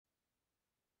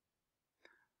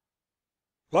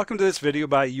Welcome to this video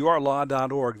by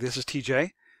urlaw.org. This is TJ,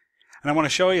 and I want to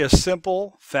show you a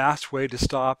simple, fast way to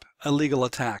stop a legal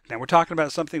attack. Now we're talking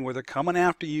about something where they're coming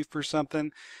after you for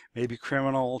something, maybe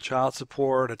criminal, child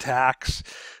support, attacks,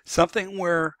 something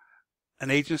where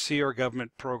an agency or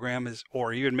government program is,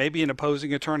 or even maybe an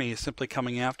opposing attorney is simply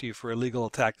coming after you for a legal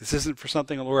attack. This isn't for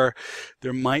something where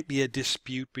there might be a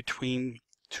dispute between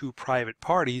two private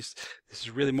parties. This is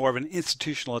really more of an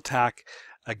institutional attack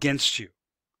against you.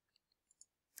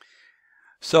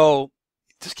 So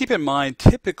just keep in mind,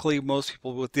 typically most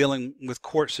people with dealing with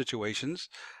court situations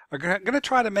are going to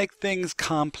try to make things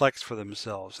complex for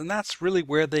themselves. And that's really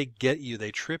where they get you.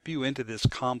 They trip you into this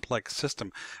complex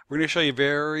system. We're going to show you a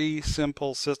very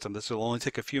simple system. This will only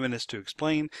take a few minutes to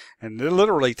explain, and it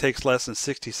literally takes less than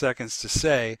 60 seconds to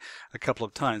say a couple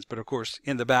of times. But of course,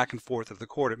 in the back and forth of the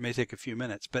court, it may take a few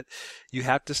minutes. But you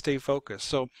have to stay focused.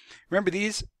 So remember,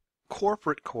 these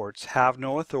corporate courts have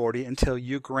no authority until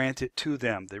you grant it to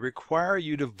them. They require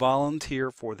you to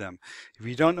volunteer for them. If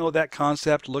you don't know that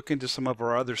concept, look into some of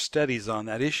our other studies on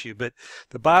that issue. But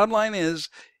the bottom line is,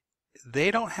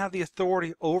 they don't have the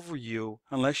authority over you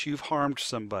unless you've harmed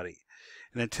somebody.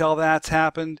 And until that's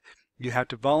happened, you have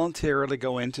to voluntarily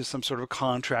go into some sort of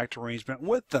contract arrangement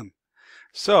with them.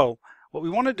 So what we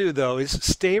want to do, though, is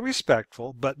stay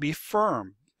respectful but be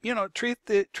firm. You know, treat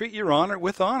your honor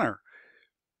with honor.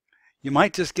 You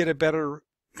might just get a better,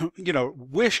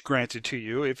 wish granted to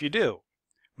you if you do.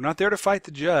 We're not there to fight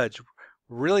the judge.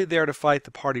 We're really there to fight the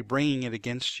party bringing it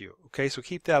against you. Okay, so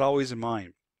keep that always in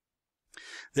mind.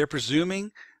 They're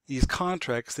presuming these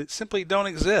contracts that simply don't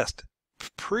exist.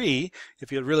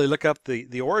 If you really look up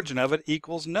the origin of it,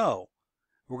 equals no.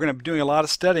 We're going to be doing a lot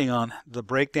of studying on the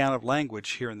breakdown of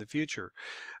language here in the future.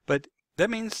 But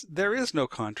that means there is no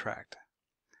contract,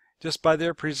 just by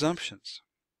their presumptions.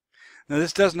 Now,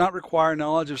 this does not require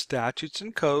knowledge of statutes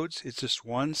and codes. It's just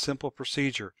one simple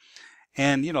procedure.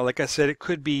 And, like I said, it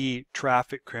could be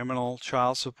traffic, criminal,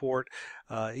 child support,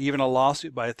 even a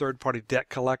lawsuit by a third-party debt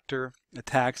collector, a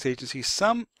tax agency,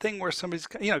 something where somebody's,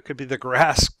 it could be the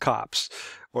grass cops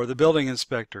or the building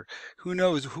inspector. Who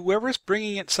knows? Whoever's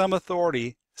bringing it some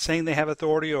authority, saying they have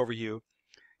authority over you,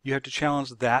 you have to challenge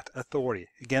that authority.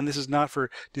 Again, this is not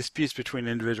for disputes between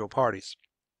individual parties.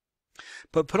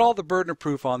 But put all the burden of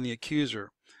proof on the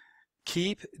accuser.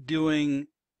 Keep doing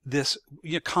this,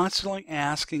 constantly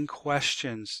asking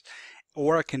questions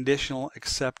or a conditional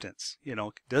acceptance.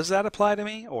 Does that apply to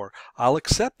me? Or I'll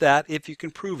accept that if you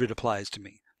can prove it applies to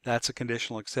me. That's a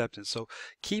conditional acceptance. So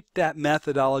keep that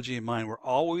methodology in mind. We're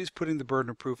always putting the burden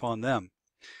of proof on them.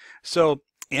 So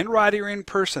in writing or in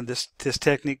person, this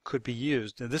technique could be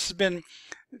used. And this has been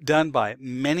done by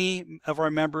many of our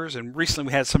members, and recently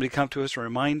we had somebody come to us and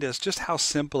remind us just how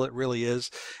simple it really is,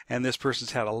 and this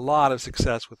person's had a lot of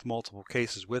success with multiple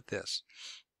cases with this.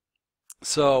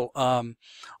 So on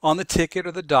the ticket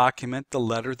or the document, the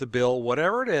letter, the bill,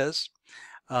 whatever it is,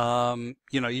 you're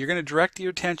going to direct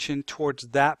your attention towards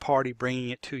that party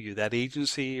bringing it to you, that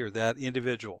agency or that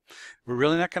individual. We're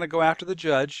really not going to go after the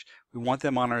judge. We want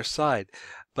them on our side,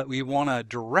 but we want to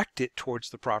direct it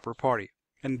towards the proper party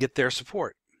and get their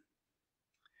support.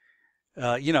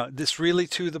 This really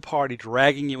to the party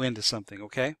dragging you into something,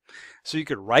 okay? So you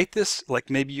could write this, like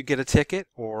maybe you get a ticket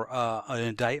or an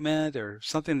indictment or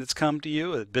something that's come to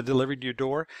you, it's been delivered to your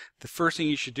door. The first thing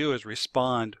you should do is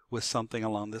respond with something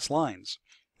along these lines.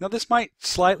 Now this might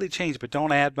slightly change, but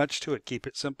don't add much to it. Keep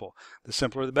it simple. The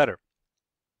simpler the better.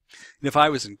 And if I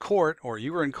was in court or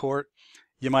you were in court,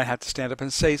 you might have to stand up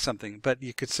and say something, but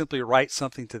you could simply write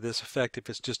something to this effect if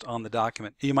it's just on the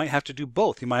document. You might have to do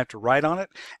both. You might have to write on it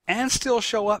and still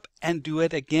show up and do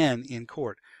it again in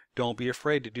court. Don't be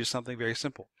afraid to do something very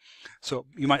simple. So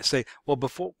you might say, well,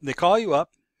 before they call you up,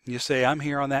 you say, I'm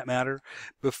here on that matter.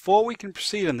 Before we can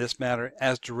proceed on this matter,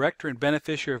 as director and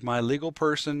beneficiary of my legal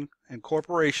person and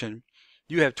corporation,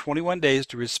 you have 21 days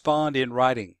to respond in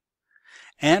writing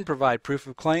and provide proof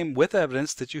of claim with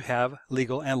evidence that you have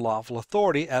legal and lawful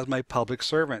authority as my public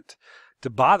servant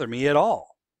to bother me at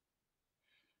all.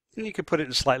 And you can put it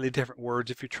in slightly different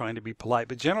words if you're trying to be polite,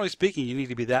 but generally speaking, you need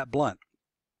to be that blunt.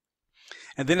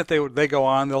 And then if they go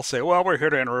on, they'll say, well, we're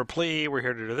here to enter a plea, we're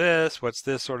here to do this, what's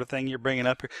this sort of thing you're bringing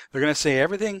up here? They're going to say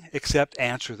everything except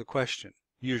answer the question,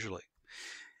 usually.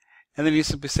 And then you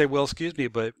simply say, well, excuse me,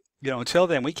 but until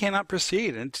then, we cannot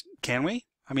proceed. And can we?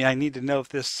 I mean, I need to know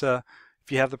if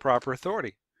if you have the proper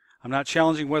authority. I'm not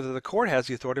challenging whether the court has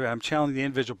the authority, but I'm challenging the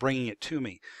individual bringing it to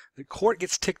me. The court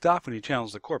gets ticked off when you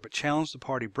challenge the court, but challenge the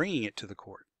party bringing it to the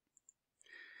court.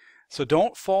 So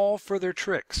don't fall for their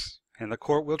tricks. And the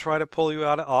court will try to pull you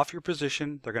off your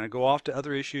position. They're going to go off to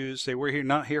other issues, say we're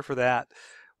not here for that,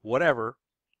 whatever.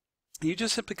 You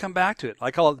just simply come back to it.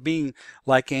 I call it being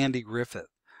like Andy Griffith.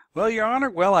 Well, Your Honor,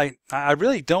 well, I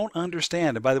really don't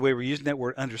understand. And by the way, we're using that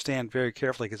word understand very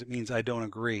carefully because it means I don't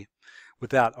agree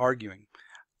without arguing.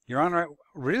 Your Honor, I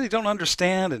really don't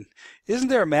understand. And isn't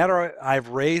there a matter I've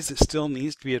raised that still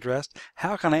needs to be addressed?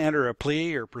 How can I enter a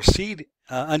plea or proceed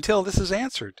until this is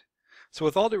answered? So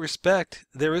with all due respect,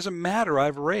 there is a matter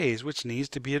I've raised which needs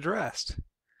to be addressed.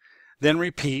 Then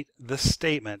repeat the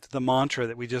statement, the mantra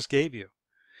that we just gave you.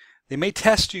 They may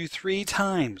test you 3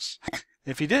 times.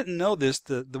 If you didn't know this,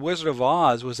 the Wizard of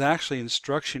Oz was actually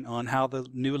instruction on how the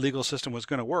new legal system was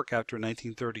going to work after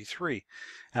 1933,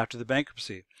 after the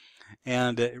bankruptcy.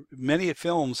 And many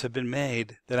films have been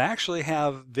made that actually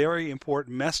have very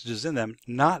important messages in them,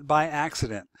 not by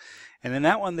accident. And in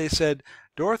that one they said,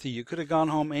 Dorothy, you could have gone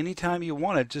home anytime you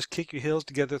wanted, just kick your heels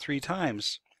together 3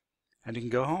 times and you can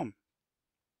go home.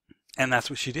 And that's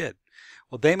what she did.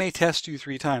 Well, they may test you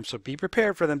 3 times, so be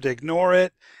prepared for them to ignore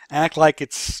it, act like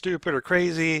it's stupid or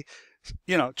crazy,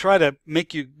 try to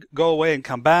make you go away and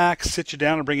come back, sit you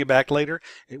down and bring you back later.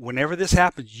 Whenever this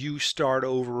happens, you start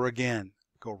over again.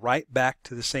 Go right back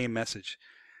to the same message.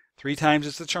 3 times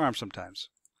is the charm sometimes.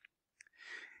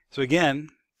 So again,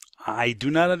 I do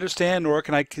not understand, nor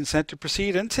can I consent to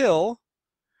proceed until,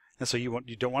 and so you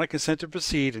don't want to consent to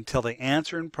proceed until they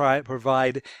answer and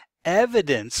provide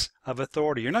evidence of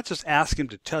authority. You're not just asking them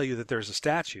to tell you that there's a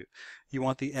statute. You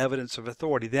want the evidence of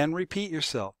authority. Then repeat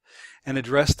yourself and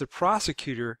address the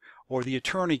prosecutor or the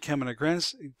attorney coming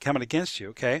against you,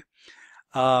 okay?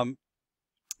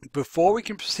 Before we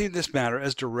can proceed in this matter,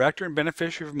 as director and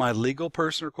beneficiary of my legal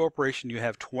person or corporation, you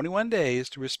have 21 days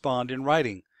to respond in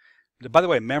writing. By the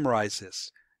way, memorize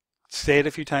this. Say it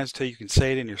a few times until you can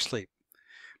say it in your sleep.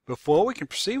 Before we can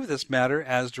proceed with this matter,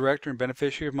 as director and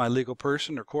beneficiary of my legal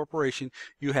person or corporation,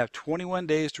 you have 21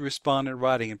 days to respond in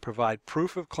writing and provide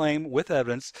proof of claim with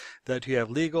evidence that you have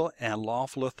legal and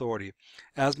lawful authority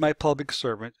as my public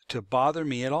servant to bother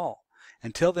me at all.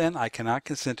 Until then, I cannot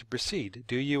consent to proceed.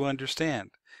 Do you understand?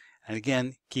 And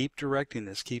again, keep directing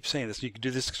this, keep saying this. You can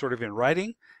do this sort of in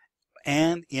writing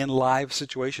and in live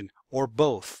situation, or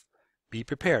both. Be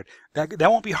prepared. That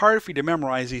won't be hard for you to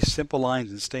memorize these simple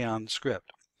lines and stay on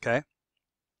script. Okay.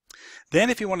 Then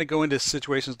if you want to go into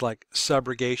situations like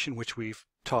subrogation, which we've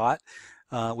taught,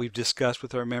 we've discussed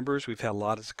with our members, we've had a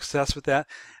lot of success with that.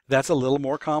 That's a little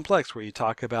more complex, where you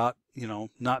talk about,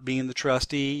 not being the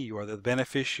trustee, you are the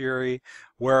beneficiary,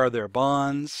 where are their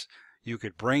bonds, you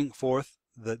could bring forth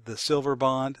the silver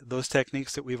bond, those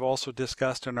techniques that we've also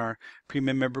discussed in our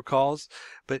premium member calls.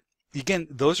 But again,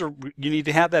 you need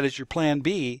to have that as your plan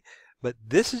B. But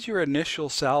this is your initial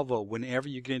salvo whenever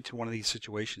you get into one of these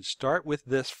situations. Start with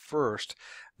this first,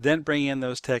 then bring in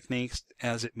those techniques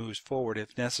as it moves forward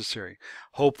if necessary.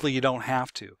 Hopefully you don't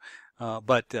have to.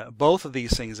 But both of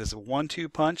these things is a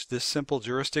 1-2 punch, this simple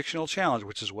jurisdictional challenge,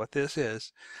 which is what this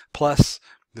is, plus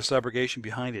the subrogation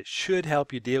behind it, should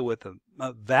help you deal with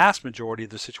a vast majority of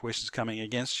the situations coming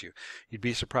against you. You'd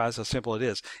be surprised how simple it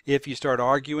is. If you start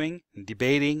arguing and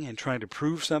debating and trying to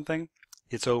prove something,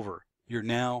 it's over. You're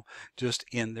now just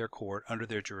in their court under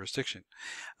their jurisdiction.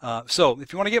 So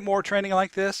if you want to get more training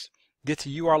like this, get to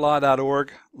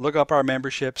urlaw.org, look up our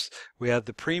memberships. We have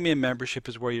the premium membership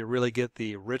is where you really get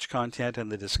the rich content and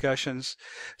the discussions.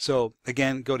 So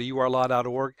again, go to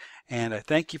urlaw.org, and I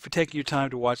thank you for taking your time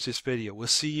to watch this video. We'll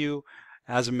see you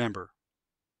as a member.